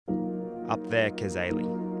Up There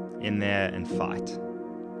Cazaly, In There and Fight.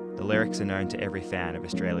 The lyrics are known to every fan of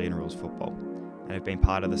Australian Rules Football and have been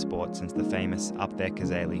part of the sport since the famous Up There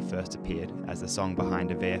Cazaly first appeared as the song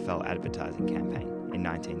behind a VFL advertising campaign in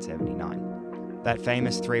 1979. That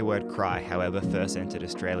famous three-word cry, however, first entered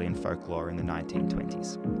Australian folklore in the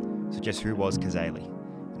 1920s. So just who was Cazaly,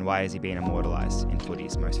 and why has he been immortalised in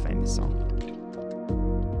footy's most famous song?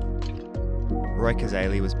 Roy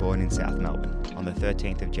Cazaly was born in South Melbourne on the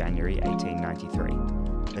 13th of January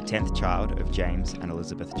 1893, the 10th child of James and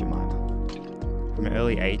Elizabeth Jemima. From an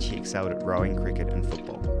early age he excelled at rowing, cricket and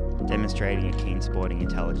football, demonstrating a keen sporting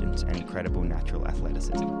intelligence and incredible natural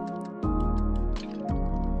athleticism.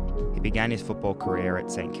 He began his football career at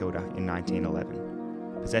St Kilda in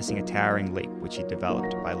 1911, possessing a towering leap which he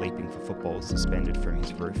developed by leaping for footballs suspended from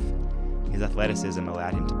his roof. His athleticism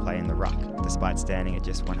allowed him to play in the ruck, despite standing at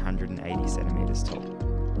just 180 centimetres tall.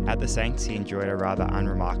 At the Saints, he enjoyed a rather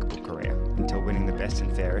unremarkable career until winning the best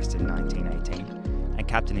and fairest in 1918 and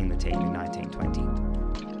captaining the team in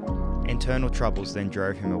 1920. Internal troubles then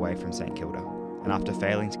drove him away from St Kilda, and after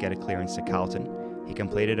failing to get a clearance to Carlton, he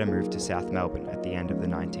completed a move to South Melbourne at the end of the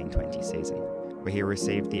 1920 season, where he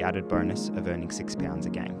received the added bonus of earning £6 a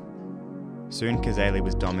game. Soon Cazaly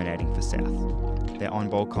was dominating for South. Their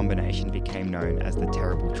on-ball combination became known as the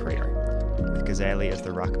Terrible Trio, with Cazaly as the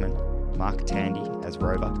ruckman, Mark Tandy as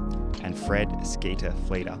rover, and Fred Skeeter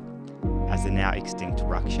Fleeter as the now extinct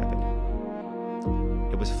ruck shepherd.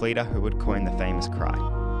 It was Fleeter who would coin the famous cry.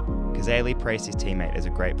 Cazaly praised his teammate as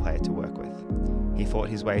a great player to work with. He fought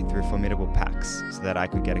his way through formidable packs so that I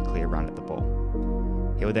could get a clear run at the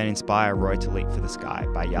ball. He would then inspire Roy to leap for the sky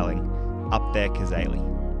by yelling, "Up There Cazaly."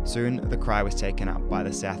 Soon the cry was taken up by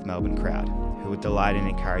the South Melbourne crowd, who would delight in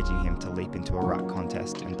encouraging him to leap into a ruck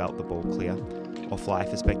contest and belt the ball clear, or fly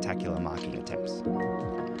for spectacular marking attempts.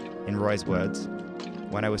 In Roy's words,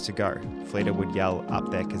 "When I was to go, Fleeter would yell, 'Up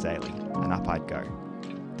There Cazaly,' and up I'd go."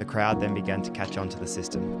 The crowd then began to catch on to the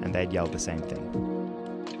system, and they'd yell the same thing.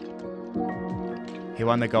 He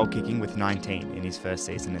won the goal kicking with 19 in his first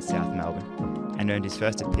season at South Melbourne, and earned his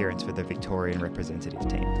first appearance for the Victorian representative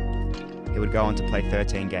team. He would go on to play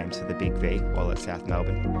 13 games for the Big V while at South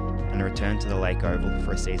Melbourne, and returned to the Lake Oval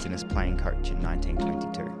for a season as playing coach in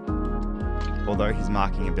 1922. Although his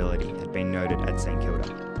marking ability had been noted at St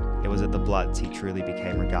Kilda, it was at the Bloods he truly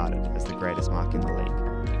became regarded as the greatest mark in the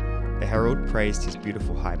league. The Herald praised his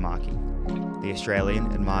beautiful high marking. The Australian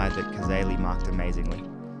admired that Cazaly marked amazingly,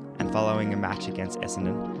 and following a match against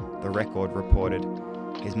Essendon, the Record reported,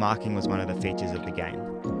 "His marking was one of the features of the game.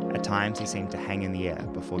 At times he seemed to hang in the air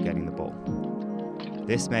before getting the ball."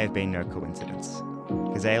 This may have been no coincidence.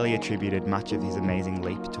 Cazaly attributed much of his amazing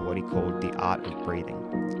leap to what he called the art of breathing.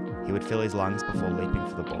 He would fill his lungs before leaping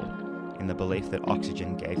for the ball, in the belief that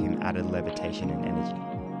oxygen gave him added levitation and energy.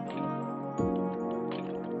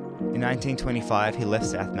 In 1925, he left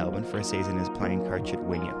South Melbourne for a season as playing coach at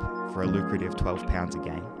Wynyip for a lucrative £12 a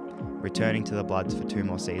game, returning to the Bloods for 2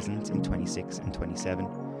 more seasons in 26 and 27,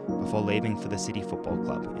 before leaving for the City Football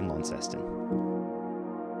Club in Launceston.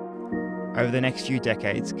 Over the next few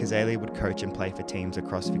decades, Cazaly would coach and play for teams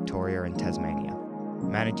across Victoria and Tasmania,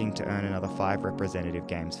 managing to earn another 5 representative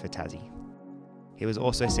games for Tassie. He was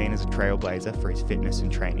also seen as a trailblazer for his fitness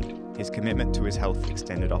and training. His commitment to his health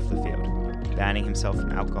extended off the field, banning himself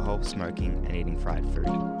from alcohol, smoking and eating fried food.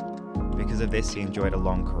 Because of this, he enjoyed a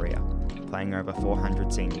long career, playing over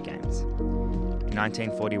 400 senior games. In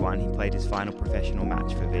 1941, he played his final professional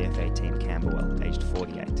match for VFA team Camberwell, aged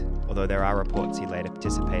 48, although there are reports he later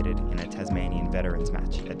participated in a Tasmanian veterans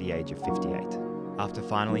match at the age of 58. After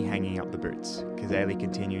finally hanging up the boots, Cazaly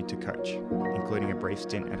continued to coach, including a brief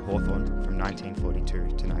stint at Hawthorn from 1942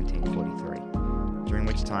 to 1943, during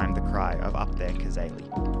which time the cry of "Up There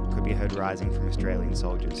Cazaly" could be heard rising from Australian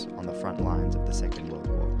soldiers on the front lines of the Second World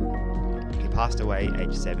War. He passed away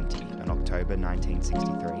aged 70 in October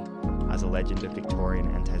 1963 as a legend of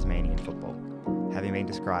Victorian and Tasmanian football, having been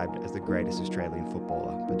described as the greatest Australian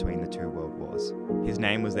footballer between the 2 world wars. His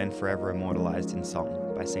name was then forever immortalised in song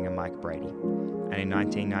by singer Mike Brady, and in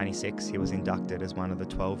 1996 he was inducted as one of the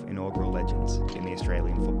 12 inaugural legends in the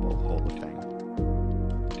Australian Football Hall of Fame.